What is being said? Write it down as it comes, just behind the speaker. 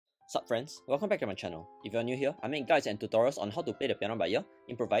Sup friends, welcome back to my channel. If you're new here, I make guides and tutorials on how to play the piano by ear,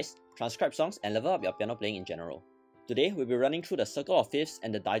 improvise, transcribe songs, and level up your piano playing in general. Today, we'll be running through the circle of fifths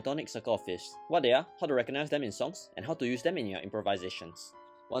and the diatonic circle of fifths, what they are, how to recognize them in songs, and how to use them in your improvisations.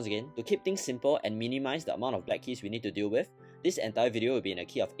 Once again, to keep things simple and minimize the amount of black keys we need to deal with, this entire video will be in a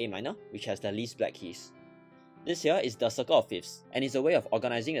key of A minor, which has the least black keys. This here is the circle of fifths, and is a way of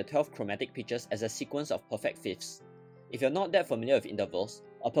organizing the 12 chromatic pitches as a sequence of perfect fifths. If you're not that familiar with intervals,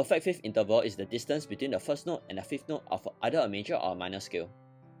 a perfect fifth interval is the distance between the first note and the fifth note of either a major or a minor scale.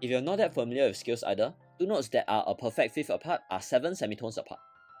 If you're not that familiar with scales either, two notes that are a perfect fifth apart are 7 semitones apart.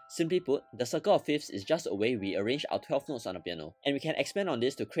 Simply put, the circle of fifths is just a way we arrange our 12 notes on a piano, and we can expand on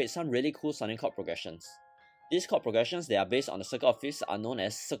this to create some really cool sounding chord progressions. These chord progressions that are based on the circle of fifths are known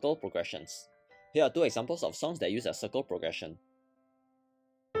as circle progressions. Here are two examples of songs that use a circle progression.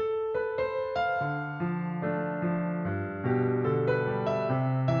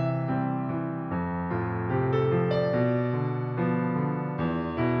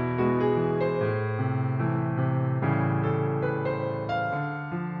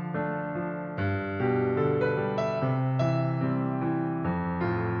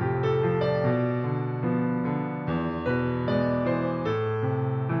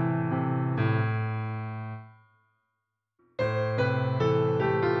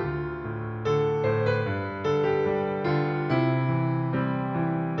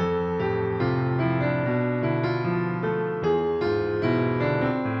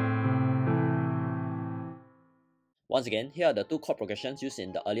 Once again, here are the two chord progressions used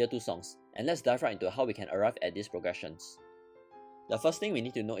in the earlier two songs, and let's dive right into how we can arrive at these progressions. The first thing we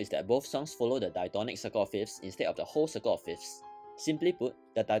need to know is that both songs follow the diatonic circle of fifths instead of the whole circle of fifths. Simply put,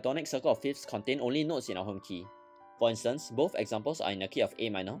 the diatonic circle of fifths contain only notes in our home key. For instance, both examples are in a key of A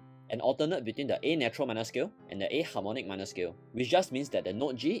minor, and alternate between the A natural minor scale and the A harmonic minor scale, which just means that the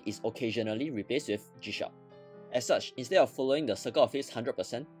note G is occasionally replaced with G sharp. As such, instead of following the circle of fifths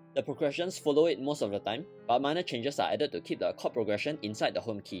 100%, the progressions follow it most of the time, but minor changes are added to keep the chord progression inside the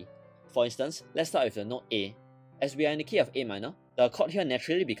home key. For instance, let's start with the note A. As we are in the key of A minor, the chord here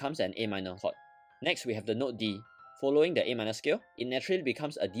naturally becomes an A minor chord. Next, we have the note D. Following the A minor scale, it naturally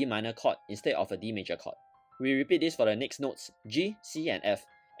becomes a D minor chord instead of a D major chord. We repeat this for the next notes G, C, and F,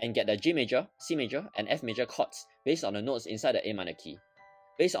 and get the G major, C major, and F major chords based on the notes inside the A minor key.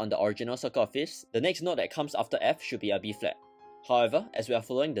 Based on the original circle of fifths, the next note that comes after F should be a B flat. However, as we are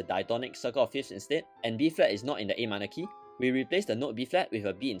following the diatonic circle of fifths instead, and B flat is not in the A minor key, we replace the note B flat with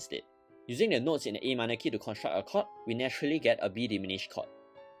a B instead. Using the notes in the A minor key to construct a chord, we naturally get a B diminished chord.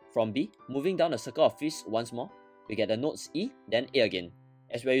 From B, moving down the circle of fifths once more, we get the notes E, then A again.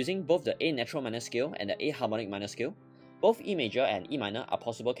 As we are using both the A natural minor scale and the A harmonic minor scale, both E major and E minor are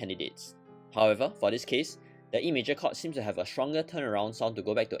possible candidates. However, for this case, the E major chord seems to have a stronger turnaround sound to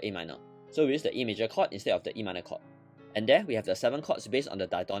go back to A minor, so we use the E major chord instead of the E minor chord. And there we have the 7 chords based on the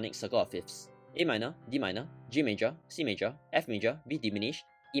diatonic circle of fifths: A minor, D minor, G major, C major, F major, B diminished,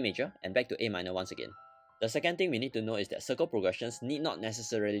 E major, and back to A minor once again. The second thing we need to know is that circle progressions need not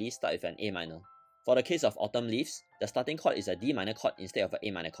necessarily start with an A minor. For the case of Autumn Leaves, the starting chord is a D minor chord instead of an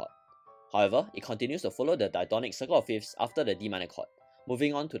A minor chord. However, it continues to follow the diatonic circle of fifths after the D minor chord,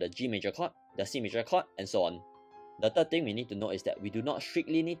 moving on to the G major chord, the C major chord, and so on. The third thing we need to know is that we do not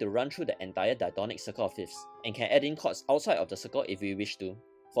strictly need to run through the entire diatonic circle of fifths, and can add in chords outside of the circle if we wish to.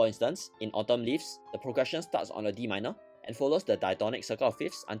 For instance, in Autumn Leaves, the progression starts on a D minor, and follows the diatonic circle of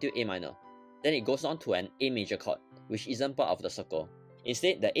fifths until A minor. Then it goes on to an A major chord, which isn't part of the circle.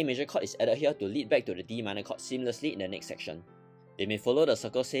 Instead, the A major chord is added here to lead back to the D minor chord seamlessly in the next section. They may follow the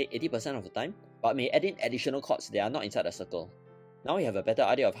circle say 80% of the time, but may add in additional chords that are not inside the circle. Now we have a better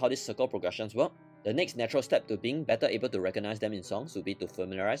idea of how these circle progressions work. The next natural step to being better able to recognize them in songs would be to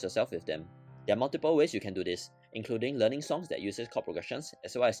familiarize yourself with them. There are multiple ways you can do this, including learning songs that uses chord progressions,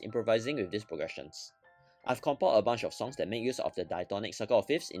 as well as improvising with these progressions. I've compiled a bunch of songs that make use of the diatonic circle of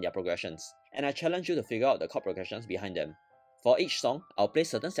fifths in their progressions, and I challenge you to figure out the chord progressions behind them. For each song, I'll play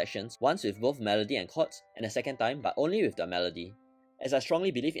certain sections, once with both melody and chords, and the second time but only with the melody. As I strongly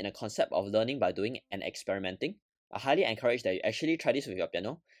believe in the concept of learning by doing and experimenting, I highly encourage that you actually try this with your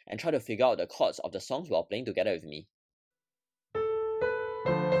piano and try to figure out the chords of the songs while playing together with me.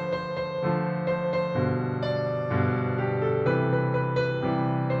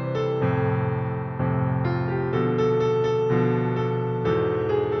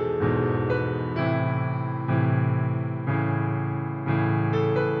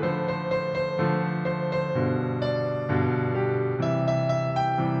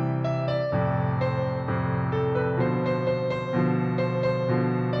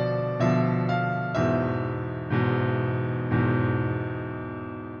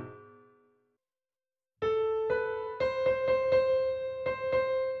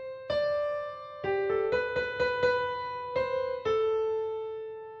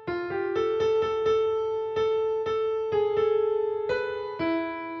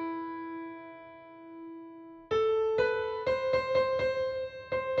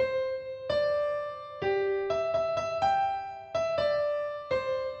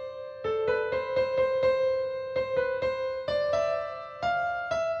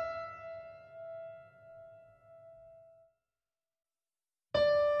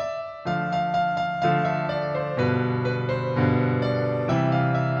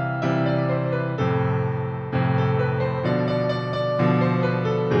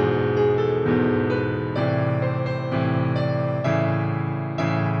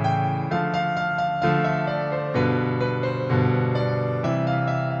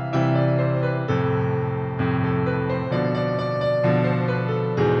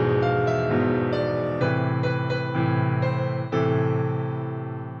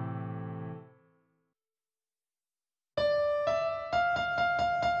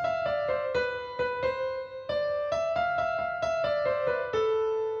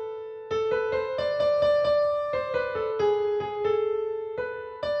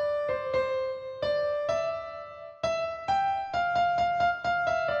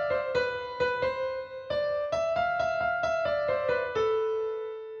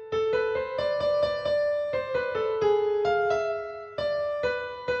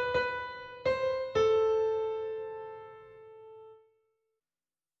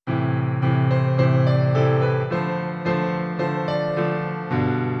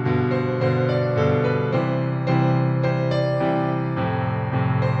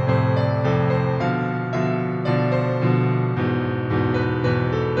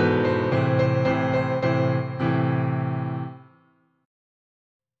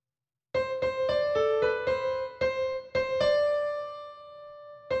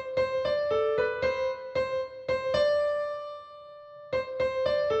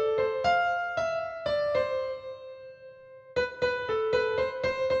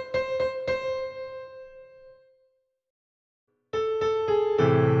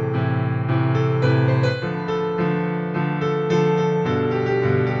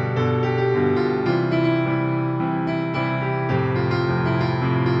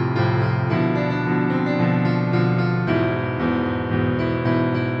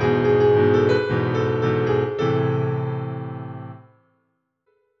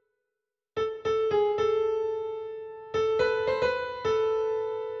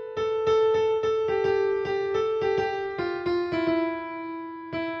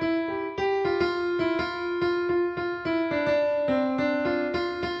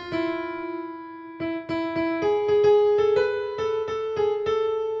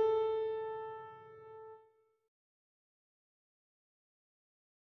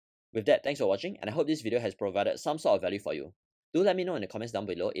 With that, thanks for watching, and I hope this video has provided some sort of value for you. Do let me know in the comments down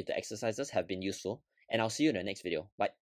below if the exercises have been useful, and I'll see you in the next video. Bye!